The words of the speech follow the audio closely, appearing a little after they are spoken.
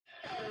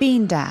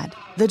Bean Dad,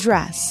 The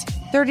Dress,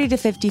 30 to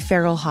 50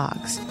 Feral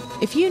Hogs.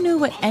 If you knew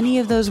what any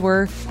of those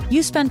were,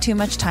 you spend too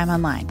much time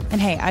online.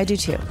 And hey, I do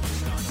too.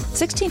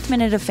 16th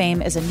Minute of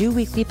Fame is a new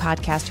weekly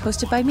podcast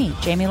hosted by me,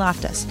 Jamie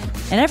Loftus.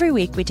 And every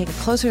week we take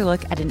a closer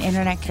look at an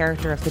internet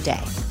character of the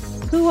day.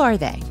 Who are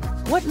they?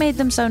 What made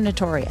them so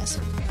notorious?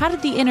 How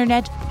did the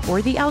internet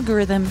or the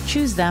algorithm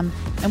choose them?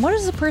 And what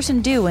does a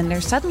person do when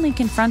they're suddenly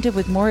confronted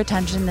with more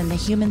attention than the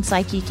human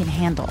psyche can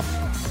handle?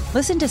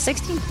 Listen to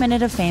 16th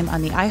Minute of Fame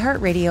on the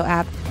iHeartRadio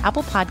app,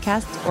 Apple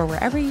Podcasts, or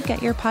wherever you get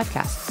your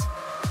podcasts.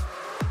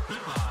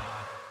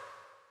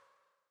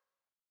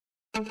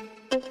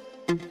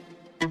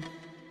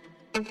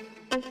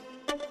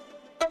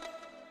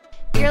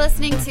 You're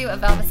listening to a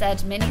Velvet's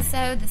Edge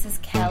mini-sode. This is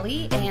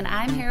Kelly, and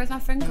I'm here with my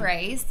friend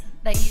Grace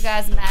that you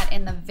guys met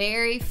in the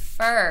very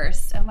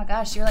first. Oh my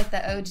gosh, you're like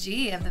the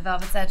OG of the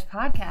Velvet's Edge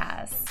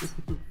podcast.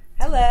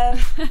 Hello.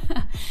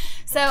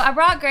 So I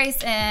brought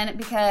Grace in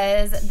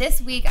because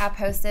this week I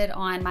posted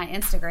on my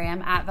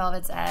Instagram at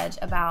Velvet's Edge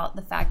about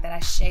the fact that I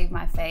shave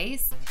my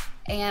face,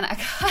 and I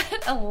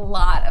got a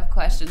lot of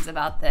questions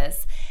about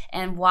this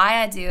and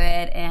why I do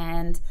it,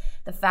 and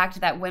the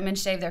fact that women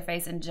shave their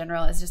face in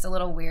general is just a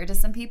little weird to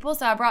some people.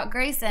 So I brought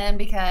Grace in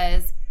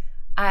because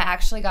I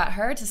actually got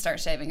her to start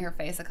shaving her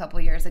face a couple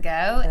years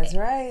ago. That's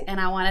right. And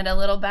I wanted a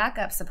little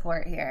backup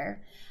support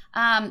here.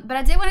 But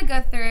I did want to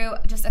go through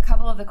just a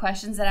couple of the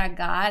questions that I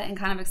got and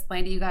kind of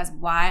explain to you guys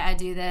why I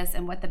do this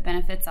and what the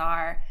benefits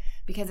are,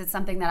 because it's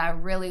something that I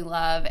really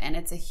love and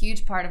it's a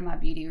huge part of my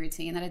beauty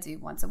routine that I do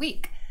once a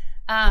week.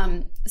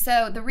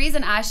 So the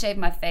reason I shave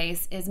my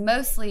face is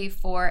mostly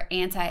for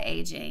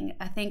anti-aging.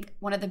 I think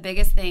one of the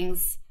biggest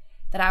things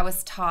that I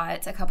was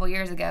taught a couple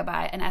years ago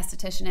by an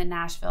esthetician in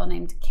Nashville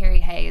named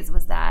Carrie Hayes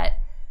was that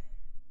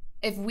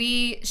if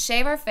we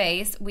shave our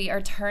face, we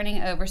are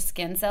turning over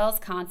skin cells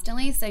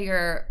constantly. So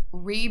you're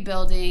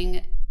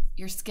rebuilding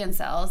your skin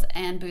cells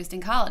and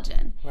boosting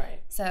collagen.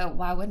 Right. So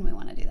why wouldn't we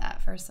want to do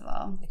that, first of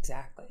all?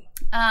 Exactly.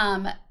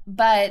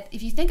 But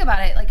if you think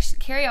about it, like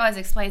Carrie always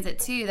explains it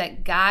too,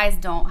 that guys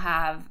don't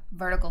have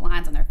vertical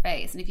lines on their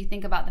face. And if you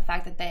think about the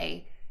fact that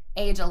they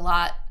age a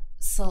lot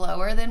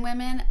slower than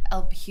women,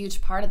 a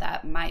huge part of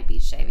that might be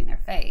shaving their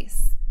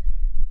face.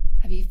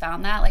 Have you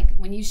found that? Like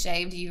when you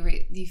shave, do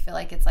you feel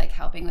like it's like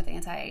helping with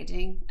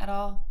anti-aging at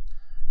all?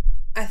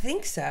 I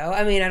think so.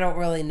 I mean, I don't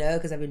really know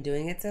because I've been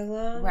doing it so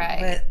long. Right.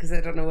 But because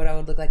I don't know what I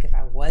would look like if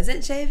I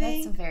wasn't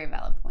shaving. That's a very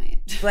valid point.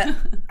 But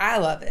I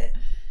love it.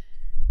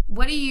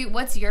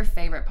 What's your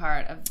favorite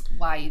part of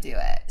why you do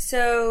it?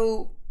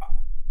 So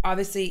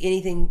obviously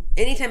anytime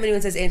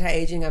anyone says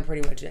anti-aging, I'm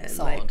pretty much in.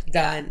 Sold. Like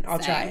done. Yeah, I'll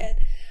same. try it.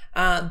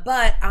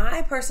 But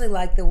I personally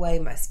like the way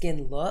my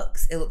skin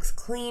looks. It looks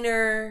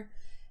cleaner.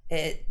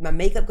 My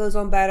makeup goes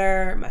on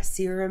better. My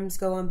serums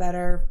go on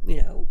better. You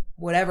know,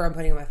 whatever I'm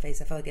putting on my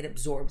face, I feel like it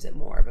absorbs it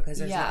more because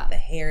there's not the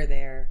hair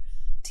there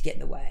to get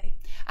in the way.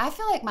 I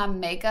feel like my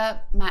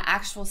makeup, my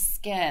actual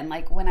skin,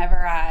 like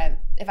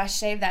if I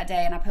shave that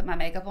day and I put my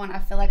makeup on, I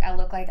feel like I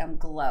look like I'm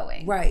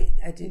glowing. Right,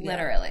 I do.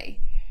 Literally.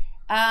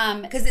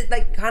 Because it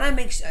like kind of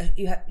makes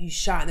you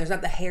shine. There's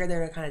not the hair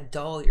there to kind of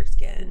dull your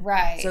skin.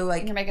 Right. So like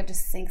and your makeup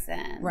just sinks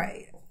in.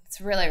 Right. It's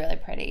really, really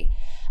pretty.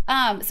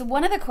 So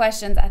one of the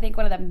questions, I think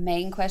one of the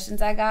main questions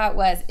I got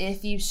was,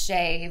 if you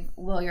shave,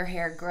 will your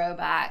hair grow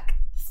back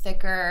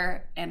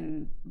thicker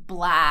and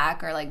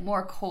black or like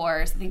more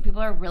coarse? I think people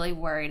are really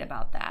worried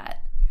about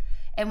that.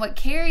 And what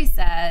Carrie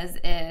says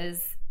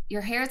is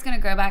your hair is going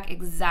to grow back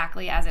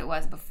exactly as it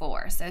was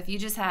before. So if you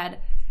just had,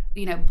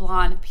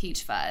 blonde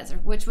peach fuzz,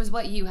 which was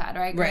what you had,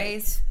 right,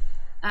 Grace?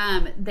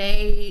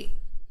 Right.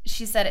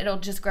 She said it'll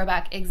just grow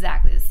back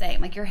exactly the same.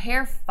 Like your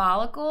hair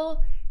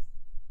follicle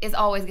is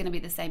always going to be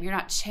the same. You're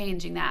not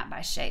changing that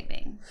by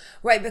shaving.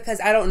 Right, because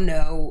I don't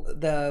know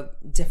the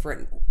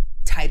different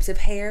types of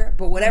hair,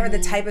 but whatever the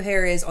type of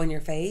hair is on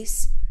your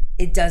face,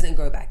 it doesn't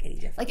grow back any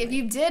different. Like if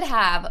you did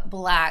have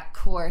black,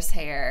 coarse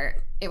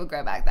hair, it would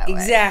grow back that way.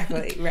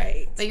 Exactly,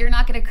 right. But you're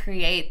not going to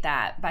create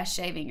that by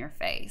shaving your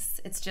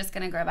face. It's just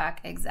going to grow back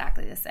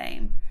exactly the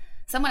same.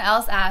 Someone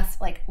else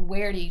asked, like,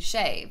 where do you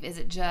shave? Is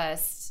it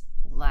just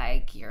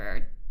like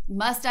your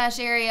mustache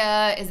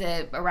area? Is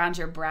it around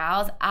your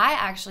brows? I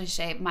actually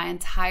shave my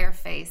entire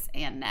face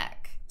and neck.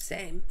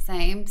 Same. So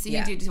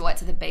you do to what?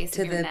 To the base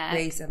of your neck? To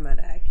the base of my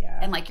neck, yeah.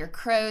 And like your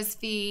crow's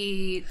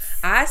feet.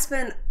 I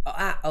spend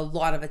a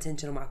lot of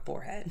attention on my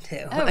forehead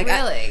too. Oh, like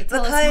really?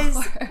 Because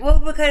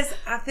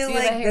I feel Do you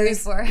like have a hairy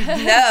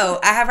forehead? No,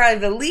 I have probably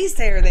the least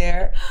hair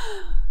there.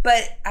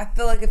 But I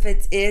feel like if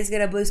it is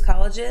going to boost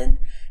collagen,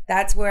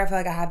 that's where I feel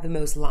like I have the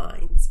most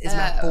lines, is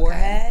my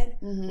forehead,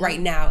 right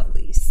now at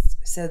least.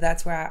 So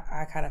that's where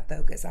I kind of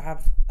focus. I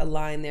have a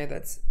line there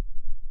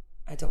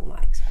I don't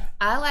like. So.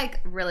 I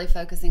like really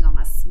focusing on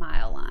my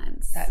smile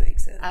lines. That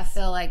makes sense. I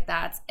feel like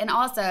that's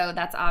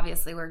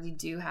obviously where you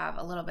do have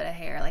a little bit of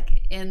hair,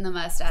 like in the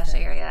mustache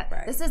area.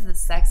 Right. This is the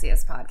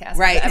sexiest podcast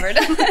I've ever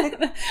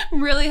done.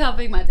 Really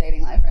helping my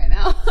dating life right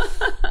now.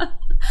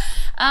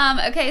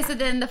 Okay, so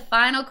then the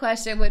final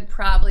question would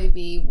probably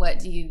be, what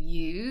do you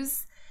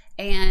use?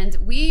 And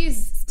we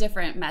use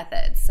different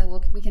methods,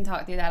 so we can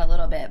talk through that a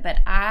little bit. But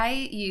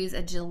I use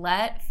a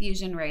Gillette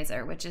Fusion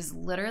razor, which is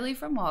literally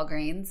from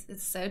Walgreens.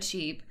 It's so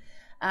cheap.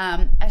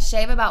 I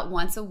shave about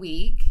once a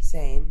week.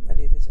 Same. I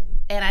do the same.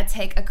 And I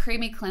take a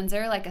creamy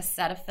cleanser, like a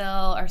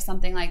Cetaphil or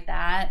something like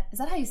that. Is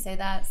that how you say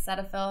that?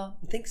 Cetaphil?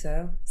 I think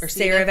so. Or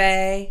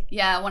CeraVe.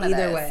 Yeah, one of those.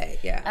 Either way,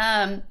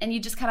 yeah. And you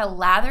just kind of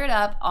lather it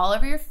up all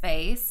over your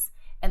face.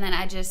 And then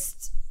I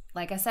just,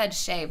 like I said,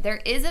 shave.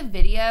 There is a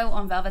video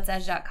on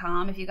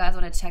velvetsedge.com if you guys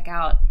want to check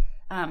out.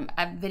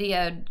 I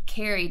videoed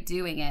Carrie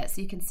doing it,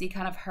 so you can see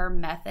kind of her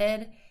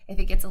method if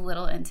it gets a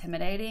little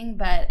intimidating.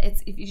 But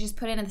if you just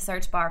put it in the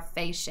search bar,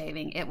 face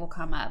shaving, it will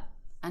come up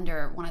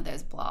under one of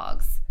those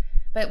blogs.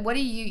 But what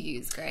do you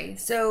use,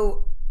 Grace?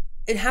 So,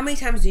 and how many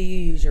times do you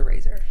use your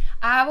razor?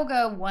 I will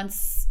go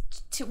once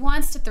to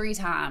 3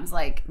 times,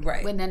 like,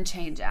 right, and then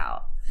change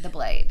out the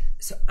blade.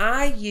 So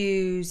I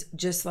use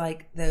just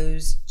like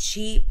those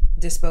cheap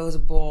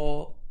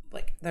disposable,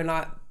 like they're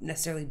not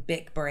necessarily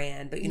big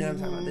brand, but you know what I'm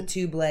talking about, the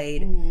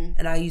 2-blade,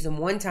 and I use them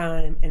one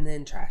time and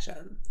then trash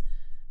them.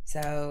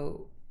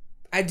 So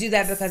I do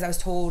that because I was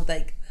told,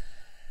 like,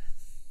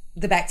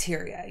 the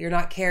bacteria, you're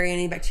not carrying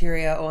any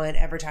bacteria on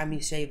every time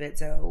you shave it,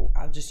 so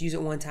I'll just use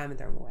it one time and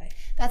throw them away.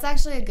 That's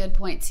actually a good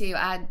point too.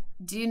 I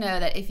do know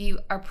that if you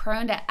are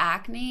prone to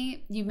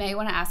acne, you may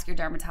want to ask your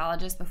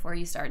dermatologist before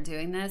you start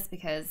doing this,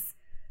 because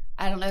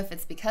I don't know if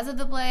it's because of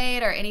the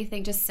blade or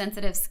anything, just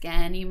sensitive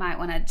skin. You might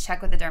want to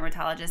check with the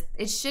dermatologist.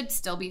 It should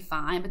still be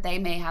fine, but they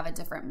may have a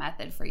different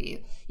method for you.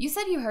 You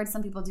said you heard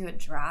some people do it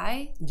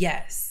dry?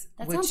 Yes.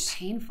 That sounds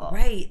painful.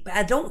 Right, but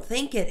I don't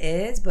think it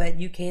is, but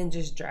you can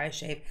just dry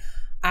shave.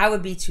 I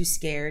would be too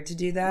scared to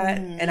do that,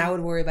 and I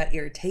would worry about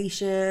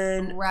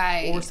irritation,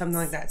 right, or something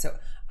like that. So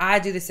I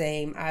do the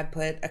same. I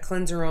put a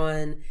cleanser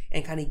on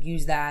and kind of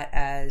use that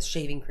as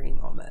shaving cream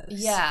almost.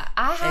 Yeah,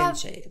 I have. And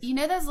shave. You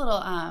know those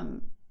little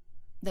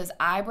those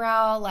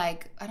eyebrow,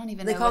 like, I don't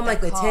even know. They call them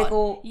like the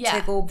tickle.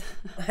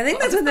 I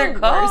think that's what they're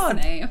called.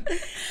 Name.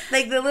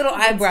 Like the little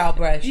eyebrow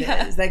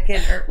brushes that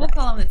can. We'll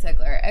call them the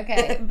tickler,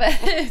 okay? But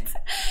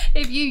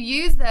if you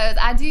use those,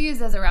 I do use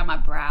those around my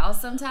brows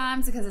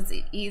sometimes because it's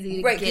easy to get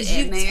in there. Right, because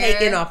you've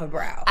taken off a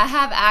brow. I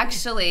have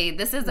actually.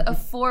 This is a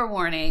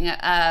forewarning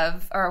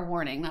or a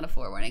warning, not a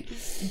forewarning.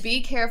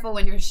 Be careful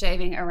when you're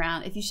shaving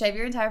around. If you shave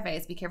your entire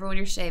face, be careful when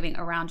you're shaving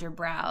around your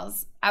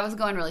brows. I was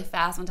going really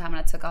fast one time and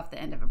I took off the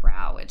end of a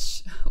brow,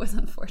 which was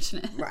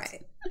unfortunate.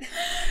 Right.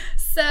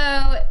 So,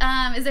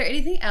 is there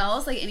anything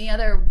else, like any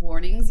other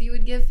warnings you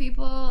would give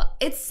people?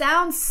 It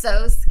sounds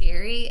so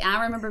scary.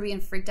 I remember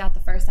being freaked out the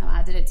first time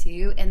I did it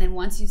too. And then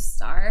once you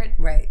start,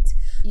 right,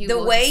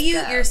 the way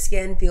your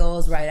skin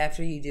feels right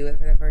after you do it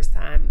for the first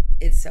time,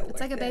 it's so.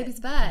 It's like a baby's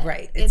butt.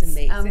 Right. It's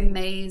amazing.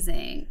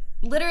 Amazing.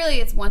 Literally,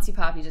 it's once you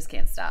pop, you just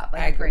can't stop.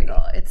 Like a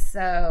Pringle. It's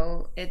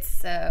so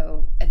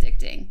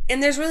addicting.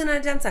 And there's really not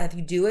a downside. If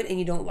you do it and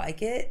you don't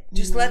like it,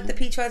 just let the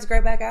peach fuzz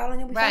grow back out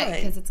and you'll be fine.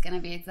 Right, because it's going to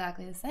be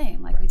exactly the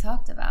same, like we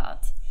talked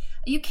about.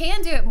 You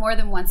can do it more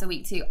than once a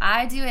week, too.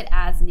 I do it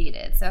as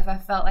needed. So if I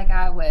felt like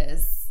I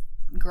was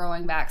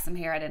growing back some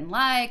hair I didn't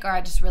like, or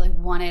I just really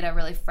wanted a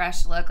really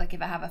fresh look, like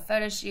if I have a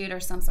photo shoot or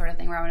some sort of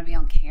thing where I want to be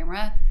on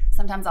camera,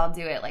 sometimes I'll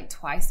do it like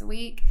twice a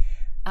week.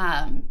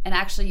 And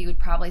actually, you would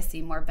probably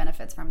see more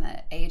benefits from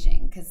the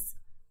aging because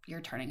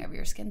you're turning over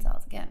your skin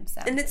cells again. So,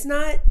 and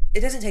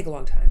it doesn't take a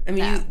long time. I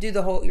mean, you do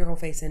your whole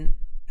face, and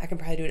I can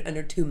probably do it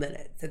under 2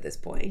 minutes at this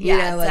point.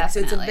 Yeah, definitely. So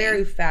it's a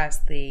very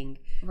fast thing.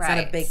 Right. It's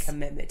not a big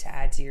commitment to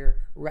add to your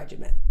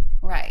regimen.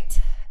 Right.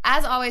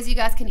 As always, you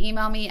guys can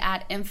email me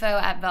at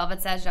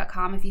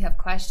info@velvetsedge.com if you have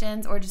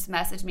questions, or just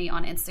message me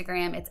on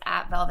Instagram. It's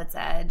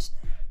 @velvetsedge.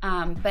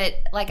 But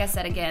like I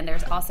said, again,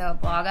 there's also a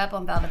blog up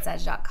on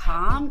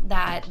velvetsedge.com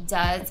that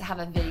does have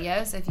a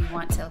video. So if you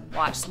want to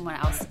watch someone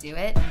else do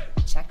it,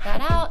 check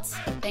that out.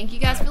 Thank you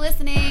guys for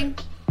listening.